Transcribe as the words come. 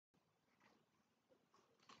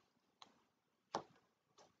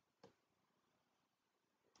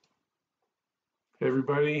Hey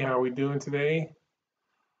everybody, how are we doing today?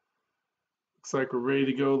 Looks like we're ready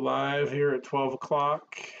to go live here at 12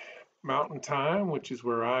 o'clock Mountain Time, which is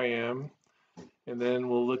where I am. And then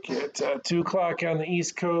we'll look at 2 o'clock on the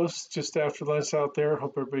East Coast, just after lunch out there.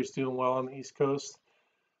 Hope everybody's doing well on the East Coast.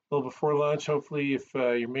 A little before lunch, hopefully if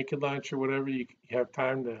you're making lunch or whatever, you have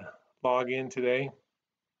time to log in today.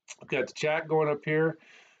 I've got the chat going up here.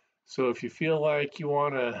 So if you feel like you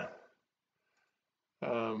want to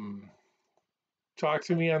talk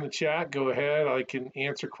to me on the chat, go ahead. I can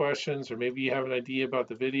answer questions, or maybe you have an idea about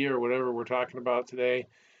the video or whatever we're talking about today.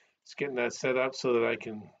 Just getting that set up so that I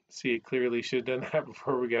can see it clearly. Should have done that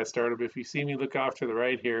before we got started. But if you see me look off to the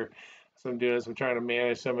right here, so I'm doing is I'm trying to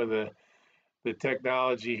manage some of the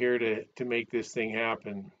technology here to make this thing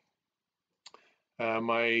happen.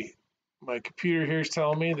 My computer here is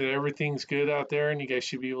telling me that everything's good out there, and you guys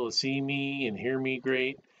should be able to see me and hear me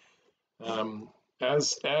great.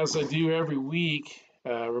 As I do every week,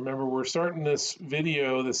 remember we're starting this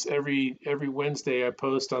video every Wednesday. I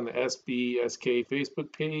post on the SBSK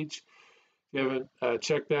Facebook page. If you haven't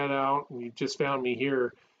checked that out and you just found me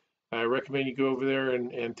here, I recommend you go over there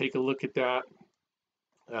and take a look at that.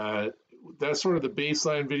 That's sort of the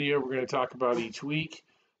baseline video we're going to talk about each week.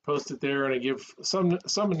 Post it there, and I give some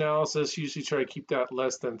analysis. Usually try to keep that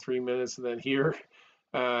less than 3 minutes, and then here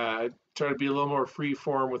I try to be a little more free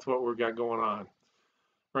form with what we've got going on.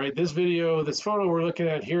 Right, this photo we're looking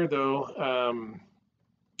at here, though,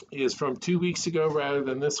 is from 2 weeks ago rather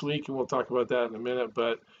than this week, and we'll talk about that in a minute.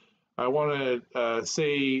 But I want to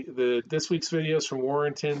say that this week's video is from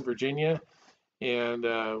Warrenton, Virginia, and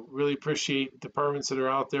really appreciate departments that are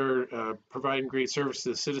out there providing great service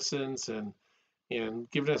to the citizens and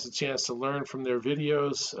giving us a chance to learn from their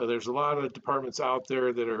videos. There's a lot of departments out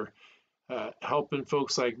there that are helping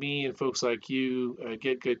folks like me and folks like you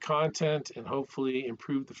get good content and hopefully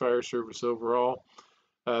improve the fire service overall.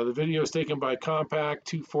 The video is taken by Compact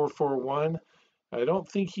 2441. I don't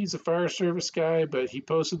think he's a fire service guy, but he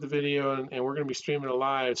posted the video, and we're going to be streaming it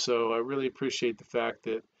live, so I really appreciate the fact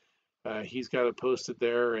that he's got it posted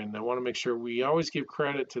there, and I want to make sure we always give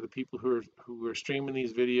credit to the people who are streaming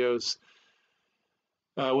these videos.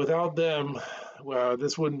 Without them, well,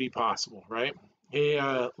 this wouldn't be possible, right? Hey,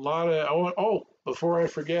 before I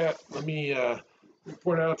forget, let me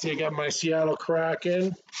point out to you, I got my Seattle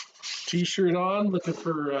Kraken t-shirt on, looking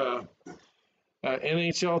for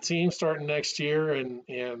NHL team starting next year, and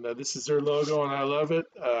this is their logo, and I love it.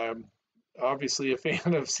 Obviously a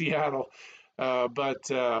fan of Seattle,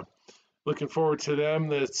 but looking forward to them.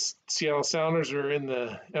 The Seattle Sounders are in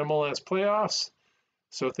the MLS playoffs,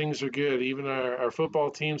 so things are good. Even our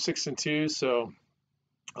football team 6-2, so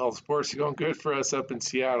all the sports are going good for us up in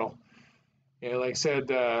Seattle. And like I said,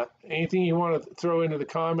 anything you want to throw into the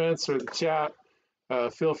comments or the chat,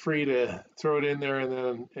 feel free to throw it in there, and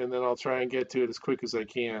then I'll try and get to it as quick as I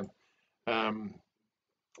can.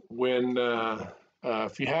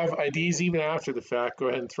 If you have ideas even after the fact, go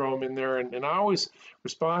ahead and throw them in there. And I always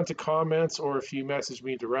respond to comments, or if you message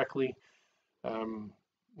me directly,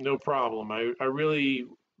 no problem. I really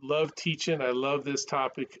love teaching. I love this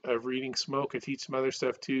topic of reading smoke. I teach some other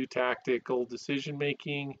stuff too, tactical decision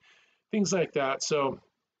making, things like that. So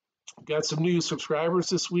got some new subscribers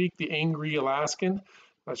this week, the Angry Alaskan.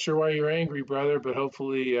 Not sure why you're angry, brother, but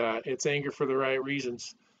hopefully it's anger for the right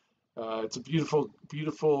reasons. It's a beautiful,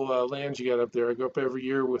 beautiful land you got up there. I go up every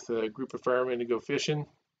year with a group of firemen to go fishing.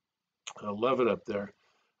 I love it up there.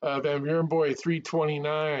 Van Buren Boy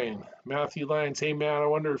 329, Matthew Lyons. Hey, Matt, I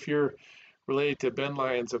wonder if you're related to Ben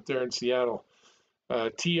Lyons up there in Seattle.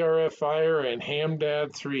 TRF Fire and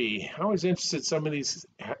Hamdad 3. I was interested in some of these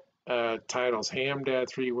titles. Hamdad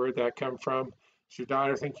 3, where'd that come from? Does your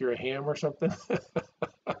daughter think you're a ham or something?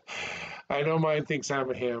 I know mine thinks I'm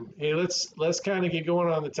a ham. Hey, let's kind of get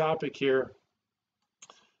going on the topic here.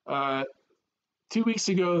 2 weeks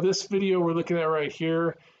ago, this video we're looking at right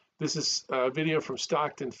here, this is a video from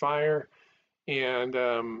Stockton Fire,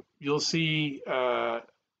 and you'll see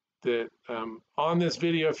that on this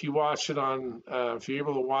video, if you watch it on, if you're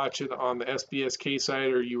able to watch it on the SBSK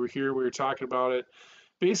site, or you were here, we were talking about it.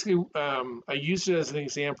 Basically, I used it as an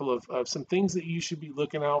example of some things that you should be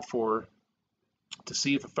looking out for to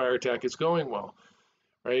see if a fire attack is going well,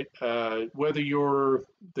 right? Whether you're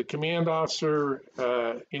the command officer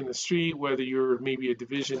in the street, whether you're maybe a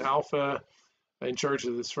division alpha in charge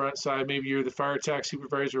of this front side, maybe you're the fire attack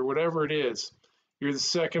supervisor, whatever it is, you're the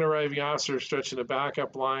second arriving officer stretching a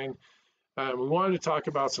backup line. We wanted to talk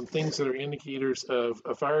about some things that are indicators of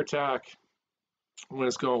a fire attack, when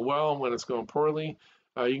it's going well and when it's going poorly.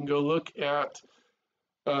 You can go look at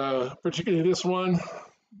particularly this one.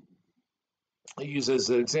 I use as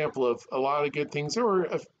an example of a lot of good things. There were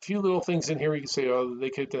a few little things in here we can say, oh, they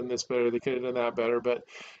could have done this better, they could have done that better, but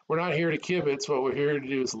we're not here to kibitz. What we're here to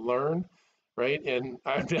do is learn, right? And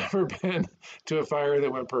I've never been to a fire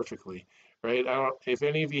that went perfectly, right? I don't, if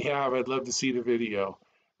any of you have, I'd love to see the video,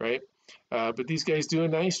 right? But these guys do a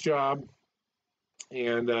nice job.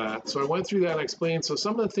 And so I went through that and explained. So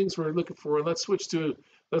some of the things we're looking for, let's switch to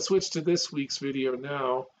this week's video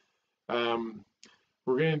now.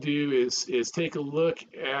 We're going to do is take a look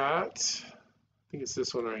at, I think it's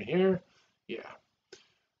this one right here. Yeah.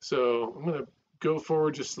 So I'm going to go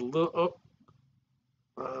forward just a little.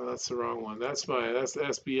 Oh, that's the wrong one. That's the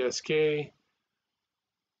SBSK.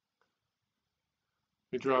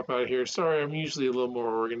 We drop out of here. Sorry, I'm usually a little more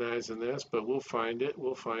organized than this, but we'll find it.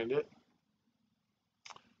 We'll find it.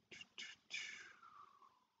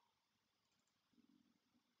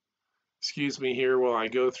 Excuse me here while I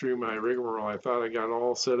go through my rigmarole. I thought I got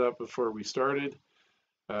all set up before we started,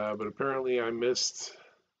 but apparently I missed.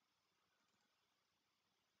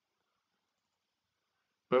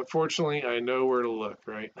 But fortunately, I know where to look,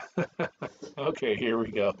 right? Okay, here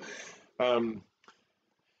we go.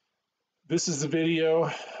 This is the video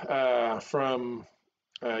from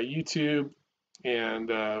YouTube and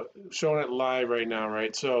showing it live right now,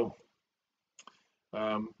 right? So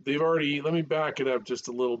they've already, let me back it up just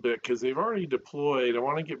a little bit because they've already deployed. I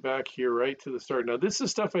want to get back here right to the start. Now, this is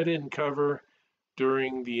stuff I didn't cover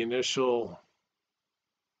during the initial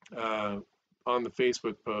on the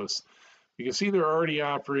Facebook post. You can see they're already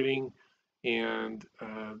operating, and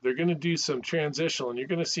they're going to do some transitional, and you're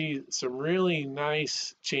going to see some really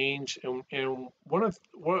nice change. And one of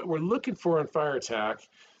what we're looking for in fire attack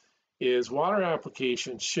is water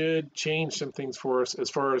application should change some things for us as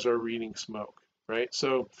far as our reading smoke, right?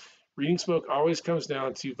 So reading smoke always comes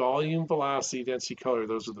down to volume, velocity, density, color.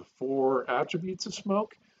 Those are the 4 attributes of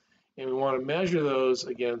smoke, and we want to measure those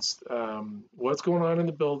against what's going on in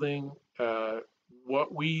the building,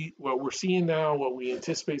 what we're seeing now, what we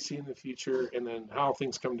anticipate seeing in the future, and then how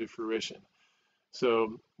things come to fruition.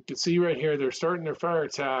 So you can see right here, they're starting their fire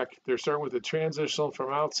attack. They're starting with a transitional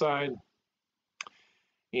from outside.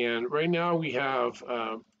 And right now we have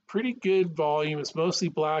pretty good volume. It's mostly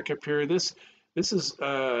black up here. This is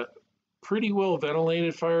pretty well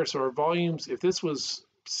ventilated fire. So our volumes, if this was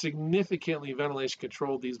significantly ventilation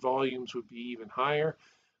controlled, these volumes would be even higher.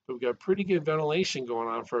 But we've got pretty good ventilation going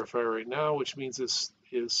on for our fire right now, which means this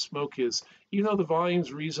smoke is, even though the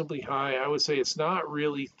volume's reasonably high, I would say it's not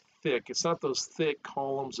really thick. It's not those thick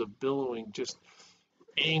columns of billowing, just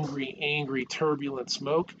angry, turbulent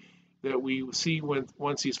smoke that we see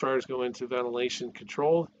once these fires go into ventilation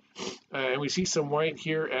controlled. And we see some white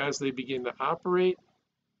here as they begin to operate.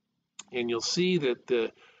 And you'll see that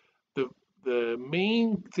the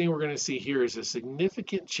main thing we're going to see here is a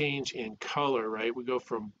significant change in color, right? We go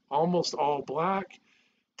from almost all black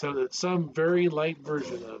to some very light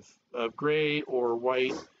version of gray or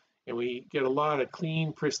white, and we get a lot of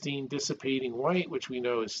clean, pristine, dissipating white, which we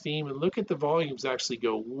know is steam. And look at the volumes actually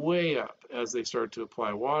go way up as they start to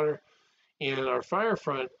apply water, and our fire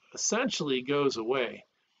front essentially goes away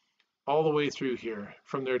all the way through here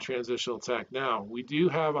from their transitional attack. Now, we do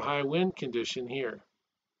have a high wind condition here.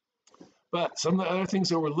 But some of the other things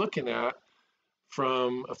that we're looking at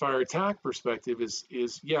from a fire attack perspective is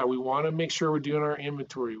yeah, we want to make sure we're doing our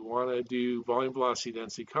inventory. We want to do volume, velocity,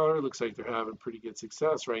 density, color. Looks like they're having pretty good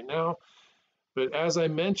success right now. But as I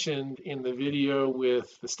mentioned in the video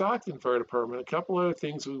with the Stockton Fire Department, a couple other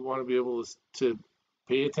things we want to be able to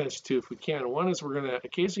pay attention to if we can. One is we're going to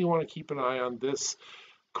occasionally want to keep an eye on this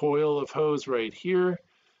coil of hose right here,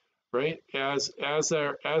 right? As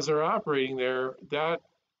they're operating there, that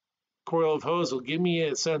coil of hose will give me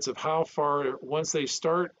a sense of how far, once they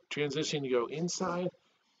start transitioning to go inside,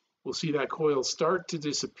 we'll see that coil start to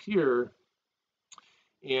disappear.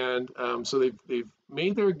 And so they've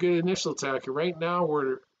made their good initial attack. And right now,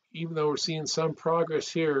 even though we're seeing some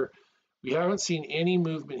progress here, we haven't seen any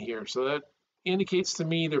movement here. So that indicates to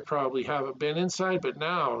me they probably haven't been inside. But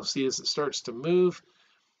now, see, as it starts to move,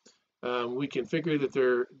 we can figure that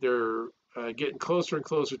they're getting closer and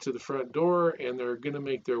closer to the front door, and they're going to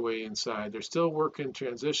make their way inside. They're still working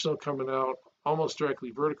transitional, coming out almost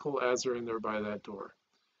directly vertical as they're in there by that door,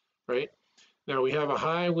 right? Now we have a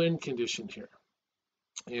high wind condition here.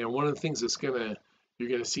 And one of the things you're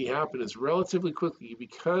going to see happen is relatively quickly,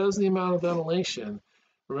 because the amount of ventilation,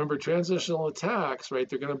 remember transitional attacks, right?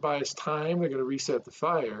 They're going to buy us time. They're going to reset the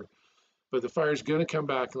fire, but the fire is going to come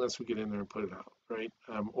back unless we get in there and put it out, right?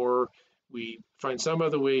 Or we find some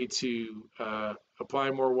other way to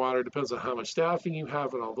apply more water. Depends on how much staffing you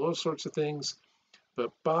have and all those sorts of things.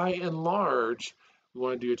 But by and large, We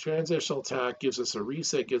want to do a transitional attack, gives us a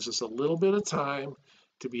reset, gives us a little bit of time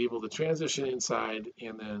to be able to transition inside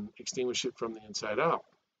and then extinguish it from the inside out.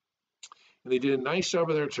 And they did a nice job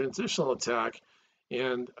of their transitional attack.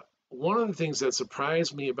 And one of the things that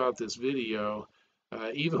surprised me about this video,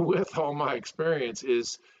 even with all my experience,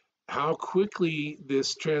 is how quickly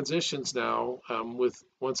this transitions now with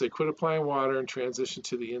once they quit applying water and transition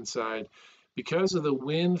to the inside. Because of the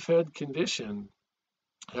wind-fed condition,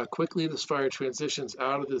 how quickly this fire transitions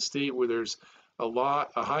out of the state where there's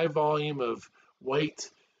a high volume of white,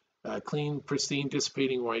 clean, pristine,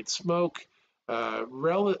 dissipating white smoke, a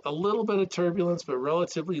little bit of turbulence, but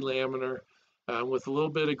relatively laminar, with a little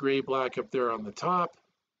bit of gray-black up there on the top,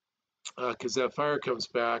 because that fire comes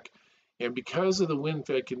back. And because of the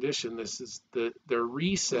wind-fed condition, this is their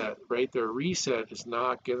reset, right? Their reset is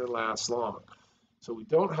not going to last long. So we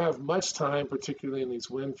don't have much time, particularly in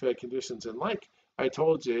these wind-fed conditions. And like I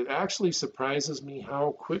told you, it actually surprises me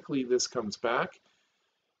how quickly this comes back.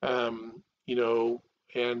 You know,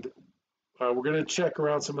 and we're going to check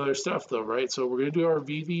around some other stuff though, right? So we're going to do our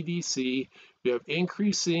VVDC. We have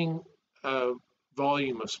increasing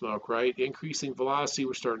volume of smoke, right? Increasing velocity.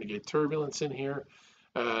 We're starting to get turbulence in here.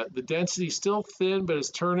 The density is still thin, but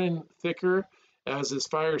it's turning thicker as this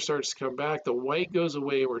fire starts to come back. The white goes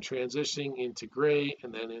away. We're transitioning into gray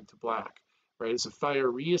and then into black, right? As the fire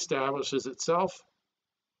reestablishes itself.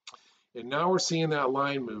 And now we're seeing that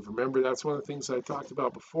line move. Remember, that's one of the things I talked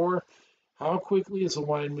about before. How quickly is the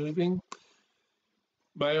line moving?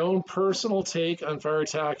 My own personal take on fire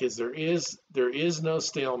attack is there is no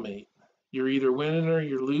stalemate. You're either winning or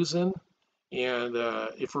you're losing. And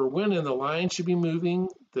if we're winning, the line should be moving,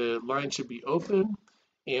 the line should be open,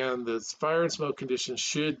 and the fire and smoke conditions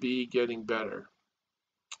should be getting better.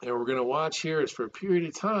 And we're going to watch here is for a period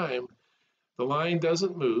of time, the line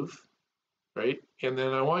doesn't move, right? And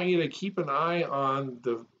then I want you to keep an eye on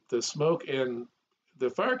the smoke and the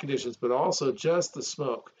fire conditions, but also just the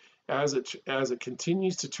smoke as it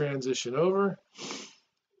continues to transition over.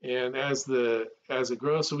 And as it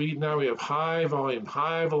grows, so now we have high volume,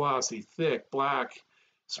 high velocity, thick black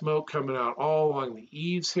smoke coming out all along the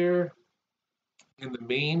eaves here in the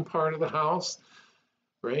main part of the house,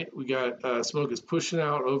 right? We got smoke is pushing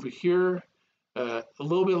out over here, a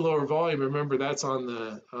little bit lower volume. Remember, that's on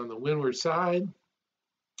the windward side,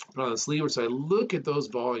 but on the leeward side, look at those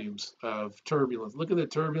volumes of turbulence. Look at the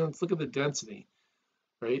turbulence. Look at the density,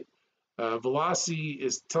 right? Velocity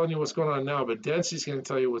is telling you what's going on now, but density is going to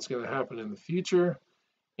tell you what's going to happen in the future.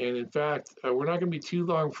 And in fact, we're not going to be too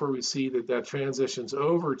long before we see that transitions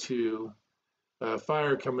over to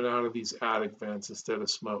fire coming out of these attic vents instead of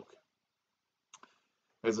smoke.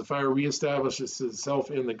 As the fire reestablishes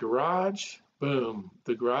itself in the garage, boom,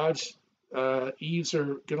 the garage eaves are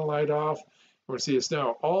going to light off. We're going to see this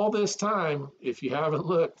now. All this time, if you haven't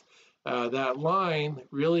looked, that line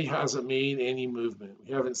really hasn't made any movement.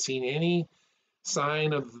 We haven't seen any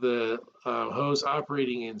sign of the hose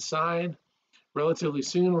operating inside. Relatively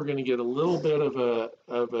soon, we're going to get a little bit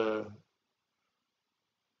of a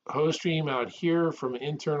hose stream out here from an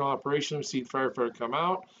internal operation. We see the firefighter come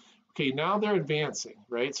out. Okay, now they're advancing,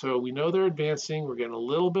 right? So we know they're advancing. We're getting a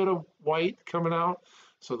little bit of white coming out.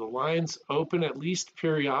 So the line's open at least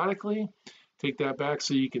periodically. Take that back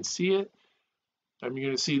so you can see it. I'm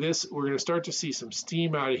going to see this. We're going to start to see some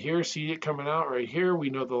steam out of here. See it coming out right here.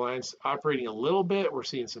 We know the line's operating a little bit. We're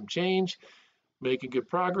seeing some change, making good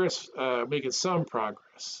progress, making some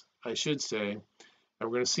progress, I should say. And we're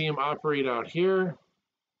going to see them operate out here.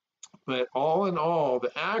 But all in all,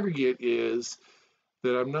 the aggregate is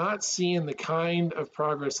that I'm not seeing the kind of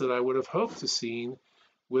progress that I would have hoped to see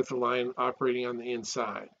with the line operating on the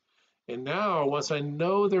inside. And now, once I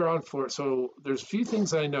know they're on floor, so there's a few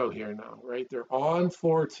things I know here now, right? They're on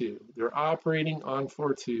floor 2. They're operating on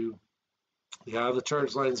floor 2. The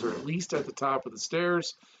charge lines are at least at the top of the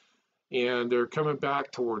stairs, and they're coming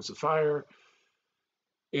back towards the fire.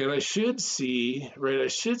 And I should see, right,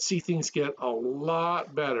 things get a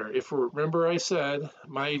lot better. Remember I said,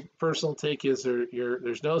 my personal take is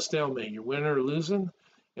there's no stalemate. You're winning or losing.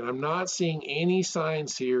 And I'm not seeing any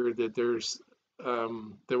signs here that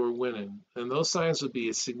that we're winning. And those signs would be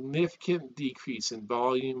a significant decrease in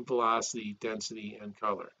volume, velocity, density, and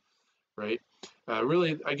color, right?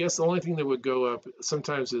 Really, I guess the only thing that would go up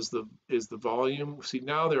sometimes is the volume. See,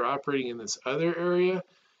 now they're operating in this other area.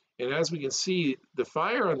 And as we can see, the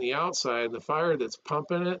fire on the outside, the fire that's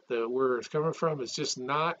pumping it, where it's coming from, is just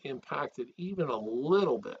not impacted even a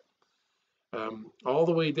little bit. All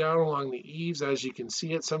the way down along the eaves, as you can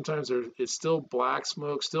see it, sometimes it's still black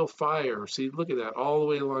smoke, still fire. See, look at that, all the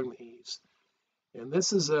way along the eaves. And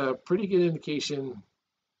this is a pretty good indication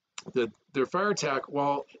that their fire attack,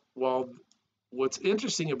 while what's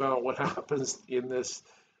interesting about what happens in this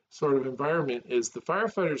sort of environment is the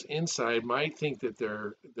firefighters inside might think that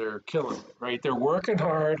they're killing it, right? They're working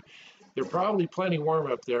hard. They're probably plenty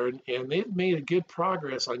warm up there, and they've made a good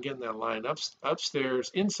progress on getting that line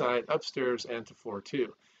upstairs, inside, upstairs, and to floor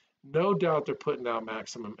 2. No doubt they're putting out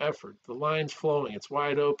maximum effort. The line's flowing, it's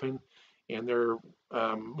wide open, and they're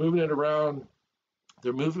moving it around.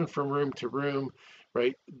 They're moving from room to room,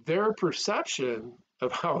 right? Their perception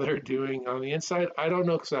of how they're doing on the inside, I don't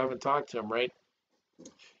know because I haven't talked to them, right?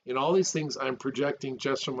 And all these things I'm projecting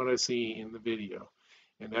just from what I see in the video.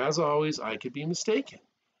 And as always, I could be mistaken.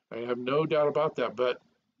 I have no doubt about that. But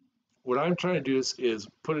what I'm trying to do is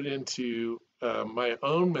put it into my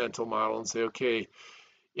own mental model and say, okay,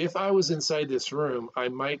 if I was inside this room, I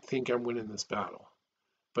might think I'm winning this battle.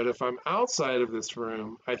 But if I'm outside of this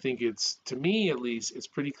room, I think it's, to me at least, it's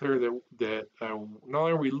pretty clear that not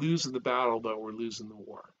only are we losing the battle, but we're losing the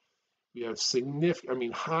war. We have significant, I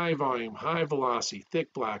mean, high volume, high velocity,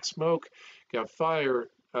 thick black smoke, got fire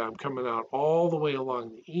coming out all the way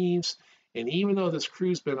along the eaves. And even though this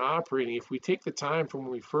crew's been operating, if we take the time from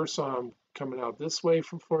when we first saw them coming out this way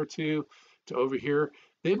from floor 2 to over here,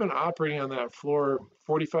 they've been operating on that floor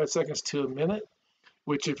 45 seconds to a minute,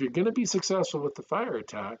 which if you're going to be successful with the fire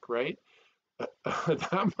attack, right,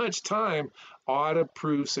 that much time ought to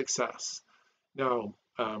prove success. Now,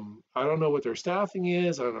 I don't know what their staffing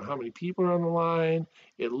is. I don't know how many people are on the line.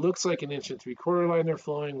 It looks like an 1 3/4 line they're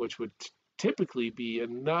flowing, which would typically be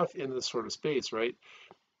enough in this sort of space, right?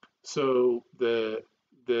 So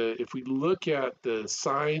if we look at the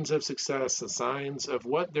signs of success, the signs of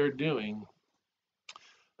what they're doing,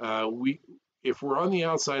 if we're on the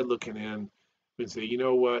outside looking in, we say, you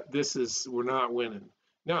know what, we're not winning.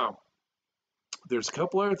 Now, there's a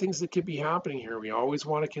couple other things that could be happening here. We always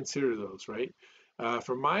want to consider those, right?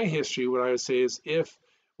 From my history, what I would say is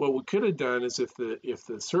what we could have done is if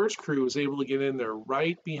the search crew was able to get in there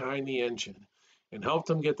right behind the engine and helped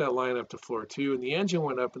them get that line up to floor 2, and the engine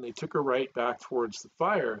went up and they took her right back towards the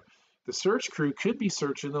fire, the search crew could be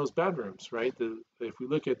searching those bedrooms, right? If we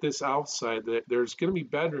look at this outside, there's going to be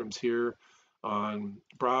bedrooms here on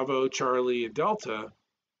Bravo, Charlie, and Delta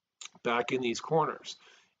back in these corners.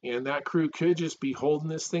 And that crew could just be holding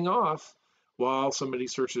this thing off while somebody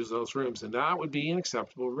searches those rooms, and that would be an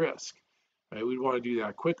acceptable risk. Right? We'd want to do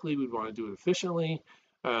that quickly. We'd want to do it efficiently.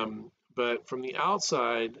 But from the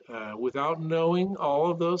outside, without knowing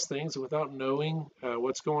all of those things, without knowing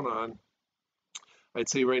what's going on, I'd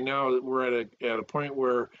say right now that we're at a point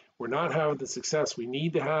where we're not having the success we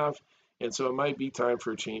need to have, and so it might be time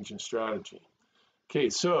for a change in strategy. Okay,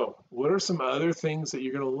 so what are some other things that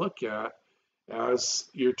you're going to look at as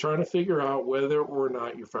you're trying to figure out whether or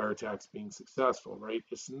not your fire attack's being successful, right?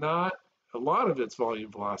 It's not, a lot of it's volume,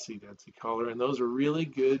 velocity, density, color, and those are really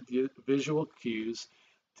good visual cues to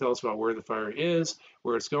tell us about where the fire is,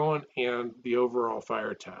 where it's going, and the overall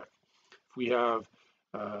fire attack. If we have,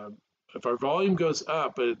 if our volume goes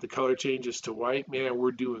up, but the color changes to white, man,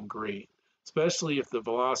 we're doing great. Especially if the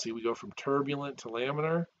velocity, we go from turbulent to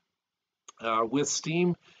laminar. With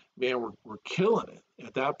steam, man, we're killing it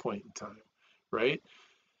at that point in time, right?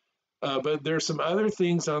 But there's some other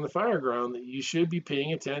things on the fire ground that you should be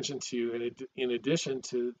paying attention to in addition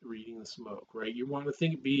to reading the smoke, right? You want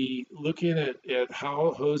to be looking at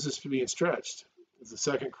how hoses are being stretched. Is the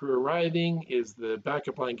second crew arriving? Is the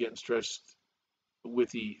backup line getting stretched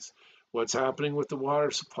with ease? What's happening with the water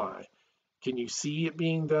supply? Can you see it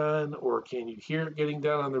being done, or can you hear it getting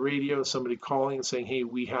done on the radio? Somebody calling and saying, hey,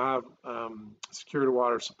 we have secured a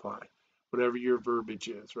water supply, whatever your verbiage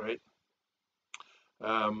is, right?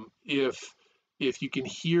 If you can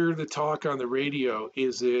hear the talk on the radio,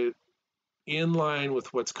 is it in line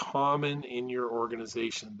with what's common in your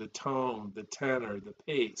organization, the tone, the tenor, the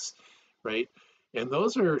pace, right? And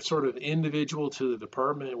those are sort of individual to the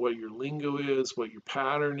department, what your lingo is, what your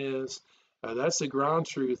pattern is. That's the ground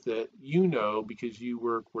truth that you know because you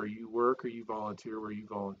work where you work or you volunteer where you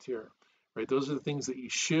volunteer, right? Those are the things that you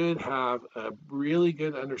should have a really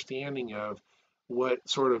good understanding of what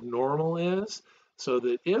sort of normal is, so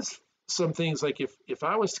that if some things, like if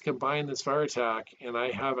I was to combine this fire attack and I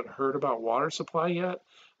haven't heard about water supply yet,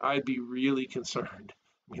 I'd be really concerned.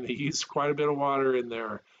 I mean, they use quite a bit of water in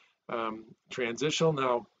their transitional.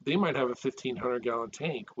 Now, they might have a 1,500-gallon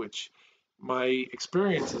tank, which my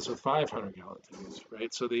experience is with 500-gallon tanks,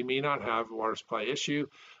 right? So they may not have a water supply issue.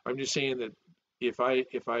 I'm just saying that if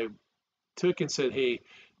I took and said, hey,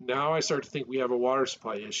 now I start to think we have a water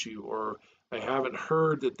supply issue, or I haven't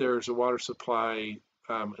heard that there's a water supply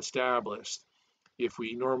established, if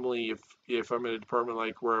we normally, if I'm in a department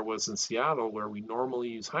like where I was in Seattle, where we normally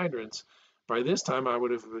use hydrants, by this time I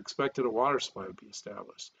would have expected a water supply to be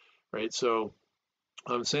established, right? So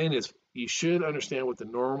what I'm saying is you should understand what the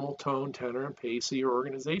normal tone, tenor, and pace of your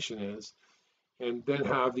organization is, and then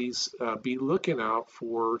have these be looking out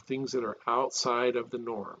for things that are outside of the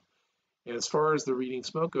norm. And as far as the reading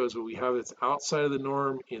smoke goes, what we have that's outside of the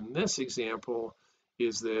norm in this example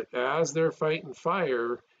is that as they're fighting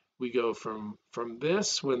fire, we go from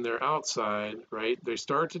this when they're outside, right? They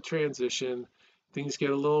start to transition, things get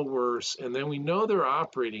a little worse, and then we know they're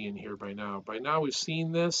operating in here by now. By now we've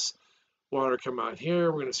seen this water come out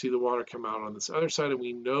here, we're going to see the water come out on this other side, and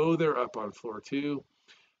we know they're up on floor 2,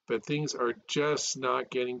 but things are just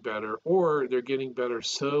not getting better, or they're getting better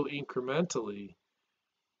so incrementally.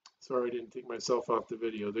 Sorry, I didn't take myself off the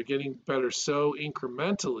video. They're getting better so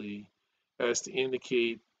incrementally as to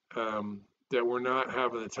indicate that we're not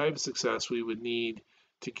having the type of success we would need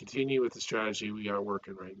to continue with the strategy we got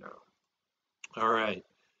working right now. All right.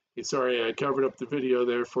 Hey, sorry, I covered up the video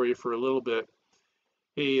there for you for a little bit.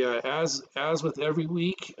 Hey, as with every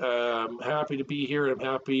week, I'm happy to be here. I'm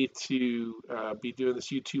happy to be doing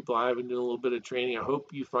this YouTube live and doing a little bit of training. I hope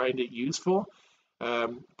you find it useful.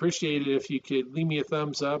 Appreciate it if you could leave me a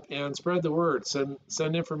thumbs up and spread the word.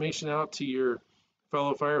 Send information out to your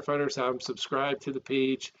fellow firefighters. Have them subscribe to the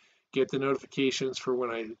page. Get the notifications for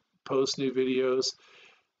when I post new videos.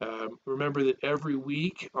 Remember that every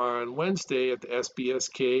week on Wednesday at the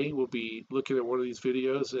SBSK, we'll be looking at one of these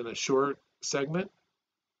videos in a short segment.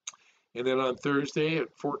 And then on Thursday at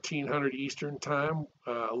 1400 Eastern time,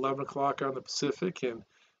 11 o'clock on the Pacific, and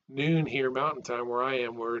noon here Mountain Time where I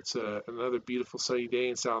am, where it's another beautiful sunny day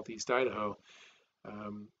in Southeast Idaho.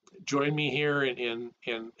 Join me here and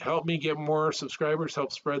help me get more subscribers,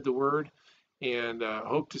 help spread the word, and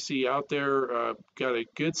hope to see you out there. Got a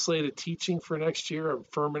good slate of teaching for next year. I'm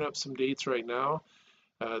firming up some dates right now.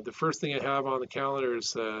 The first thing I have on the calendar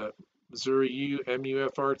is Missouri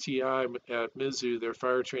MUFRTI at Mizzou, their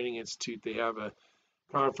fire training institute. They have a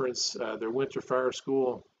conference, their winter fire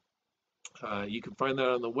school. You can find that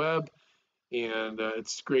on the web, and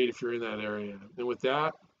it's great if you're in that area. And with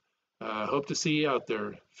that, hope to see you out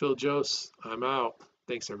there. Phil Jose, I'm out.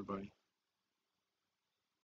 Thanks, everybody.